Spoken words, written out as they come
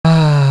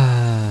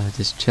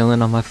just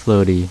chilling on my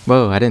floaty.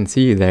 Whoa, I didn't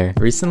see you there.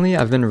 Recently,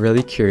 I've been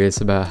really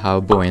curious about how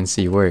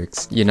buoyancy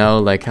works. You know,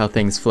 like how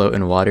things float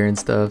in water and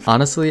stuff.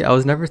 Honestly, I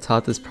was never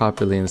taught this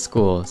properly in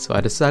school, so I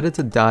decided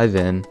to dive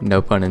in,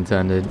 no pun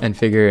intended, and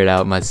figure it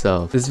out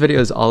myself. This video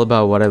is all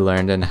about what I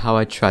learned and how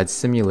I tried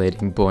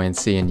simulating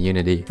buoyancy in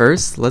Unity.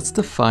 First, let's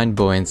define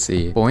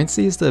buoyancy.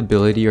 Buoyancy is the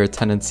ability or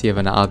tendency of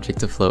an object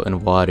to float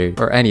in water,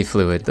 or any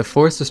fluid. The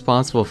force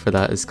responsible for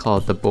that is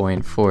called the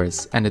buoyant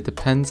force, and it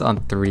depends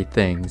on three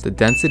things: the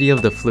density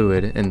of the fluid,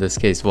 in this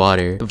case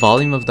water, the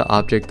volume of the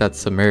object that's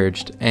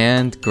submerged,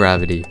 and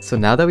gravity. So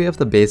now that we have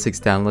the basics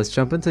down, let's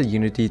jump into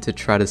Unity to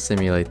try to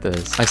simulate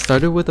this. I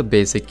started with a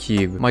basic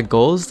cube. My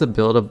goal is to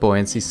build a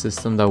buoyancy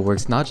system that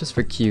works not just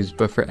for cubes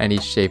but for any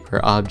shape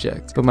or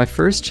object. But my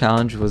first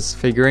challenge was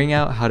figuring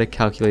out how to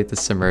calculate the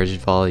submerged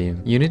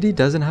volume. Unity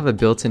doesn't have a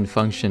built-in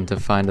function to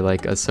find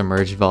like a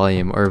submerged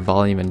volume or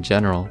volume in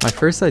general. My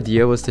first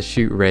idea was to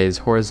shoot rays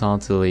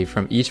horizontally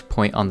from each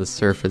point on the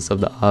surface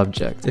of the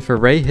object. If a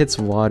ray hits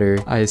water,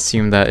 I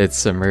assume that it's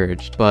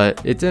submerged,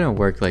 but it didn't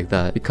work like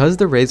that. Because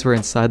the rays were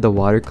inside the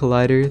water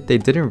collider, they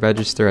didn't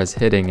register as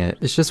hitting it.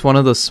 It's just one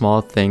of those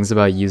small things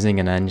about using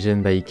an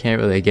engine that you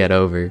can't really get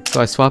over.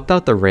 So I swapped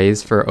out the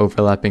rays for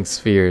overlapping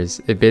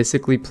spheres. It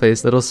basically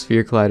placed little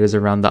sphere colliders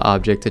around the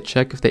object to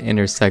check if they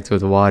intersect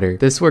with water.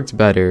 This worked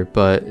better,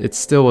 but it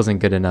still wasn't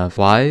good enough.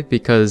 Why?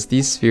 Because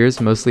these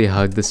spheres mostly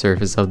hug the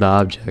surface of the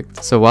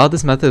object. So while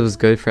this method was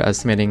good for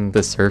estimating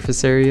the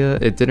surface area,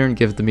 it didn't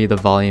give me the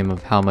volume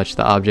of how much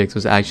the object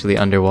was actually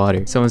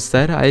underwater. So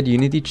instead, I had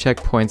Unity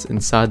checkpoints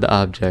inside the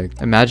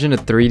object. Imagine a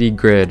 3D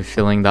grid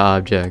filling the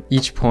object.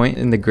 Each point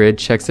in the grid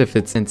checks if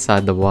it's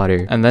inside the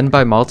water, and then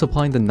by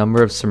multiplying the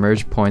number of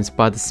submerged points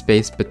by the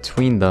space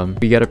between them,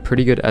 we get a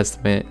pretty good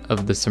estimate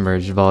of the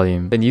submerged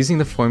volume. Then using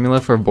the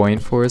formula for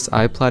buoyant force,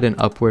 I applied an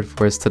upward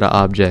force to the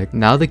object.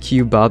 Now the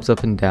cube bobs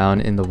up and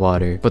down in the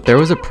water. But there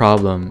was a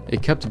problem.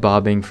 It kept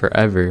bobbing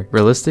forever.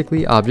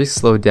 Realistically, objects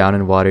slow down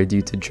in water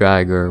due to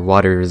drag or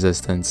water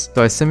resistance.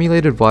 So I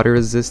simulated water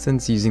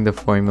resistance using the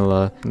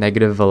formula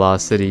negative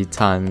velocity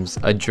times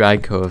a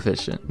drag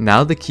coefficient.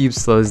 Now the cube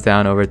slows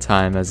down over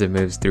time as it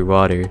moves through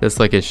water, just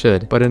like it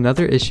should. But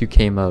another issue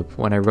came up.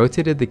 When I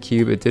rotated the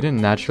cube, it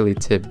didn't naturally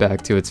tip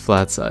back to its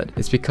flat side.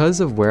 It's because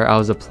of where I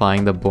was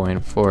applying the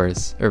buoyant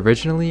force.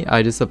 Originally,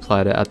 I just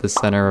applied it at the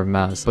center of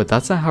mass, but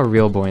that's not how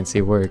real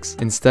buoyancy works.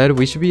 Instead,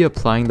 we should be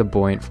applying the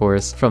buoyant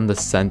force from the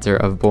center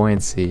of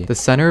buoyancy. The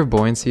center of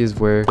buoyancy is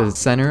where the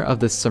center of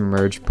the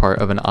submerged part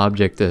of an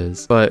object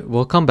is, but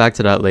we'll come back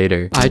to that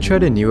later. I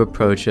tried a new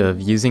approach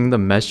of using the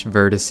mesh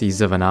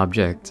vertices of an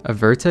object. A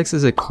vertex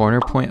is a corner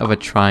point of a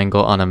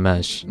triangle on a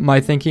mesh. My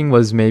thinking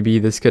was maybe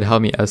this could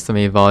help me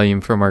estimate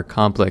volume for more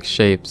complex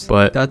shapes,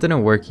 but that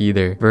didn't work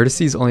either.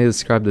 Vertices only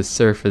describe the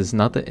surface,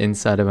 not the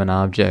inside of an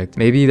object.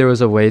 Maybe there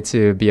was a way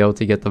to be able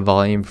to get the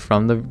volume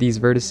from these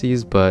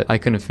vertices, but I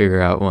couldn't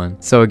figure out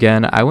one. So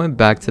again, I went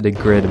back to the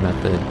grid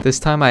method. This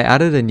time I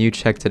added a new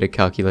check to the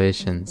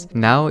calculations.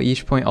 Now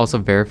each point also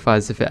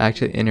verifies if it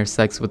actually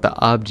intersects with the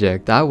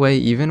object. That way,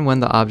 even when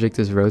the object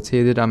is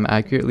rotated, I'm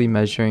accurately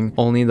measuring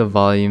only the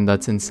volume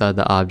that's inside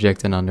the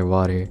object and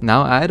underwater.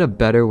 Now I had a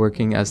better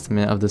working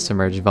estimate of the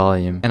submerged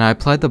volume, and I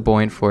applied the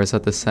buoyant force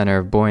at the center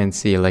of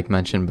buoyancy like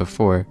mentioned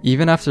before.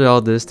 Even after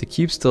all this, the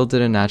cube still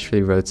didn't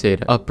naturally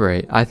rotate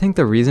upright. I think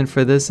the reason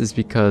for this is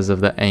because of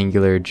the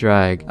angular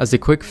drag. As a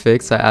quick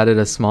fix, I added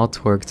a small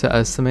torque to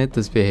estimate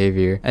this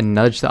behavior and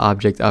nudge the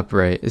object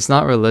upright. It's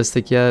not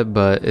realistic yet,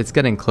 but it's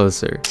getting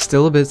closer.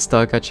 Still a bit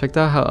stuck, I checked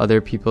out how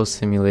other people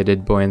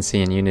simulated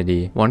buoyancy in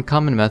Unity. One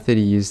common method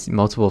used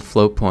multiple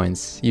float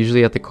points,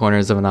 usually at the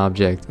corners of an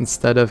object,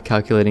 instead of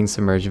calculating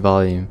submerged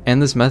volume.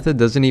 And this method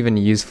doesn't even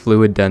use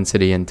fluid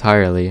density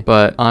entirely,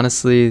 but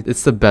honestly,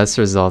 it's the best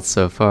results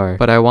so far.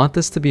 But I want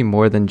this to be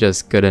more than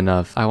just good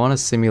enough. I want a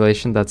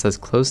simulation that's as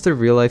close to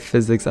real-life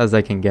physics as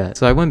I can get.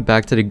 So I went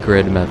back to the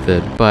grid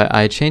method, but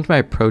I changed my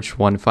approach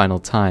one final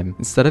time.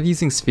 Instead of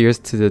using spheres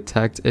to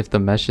detect if the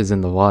mesh is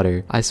in the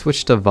water, I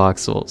switched to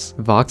voxels.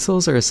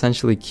 Voxels are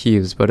essentially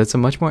cubes, but it's a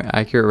much more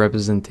accurate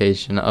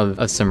representation of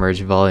a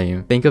submerged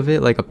volume. Think of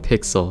it like a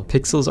pixel.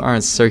 Pixels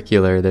aren't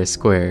circular, they're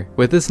square.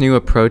 With this new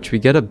approach, we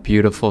get a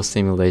beautiful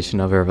simulation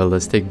of a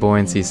realistic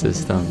buoyancy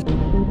system.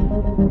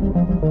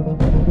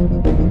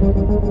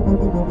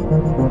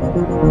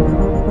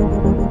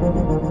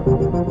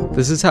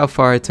 This is how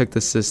far I took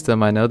the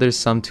system. I know there's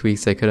some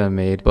tweaks I could have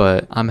made,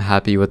 but I'm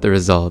happy with the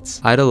results.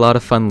 I had a lot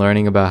of fun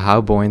learning about how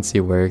buoyancy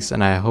works,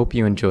 and I hope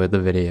you enjoyed the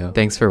video.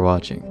 Thanks for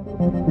watching.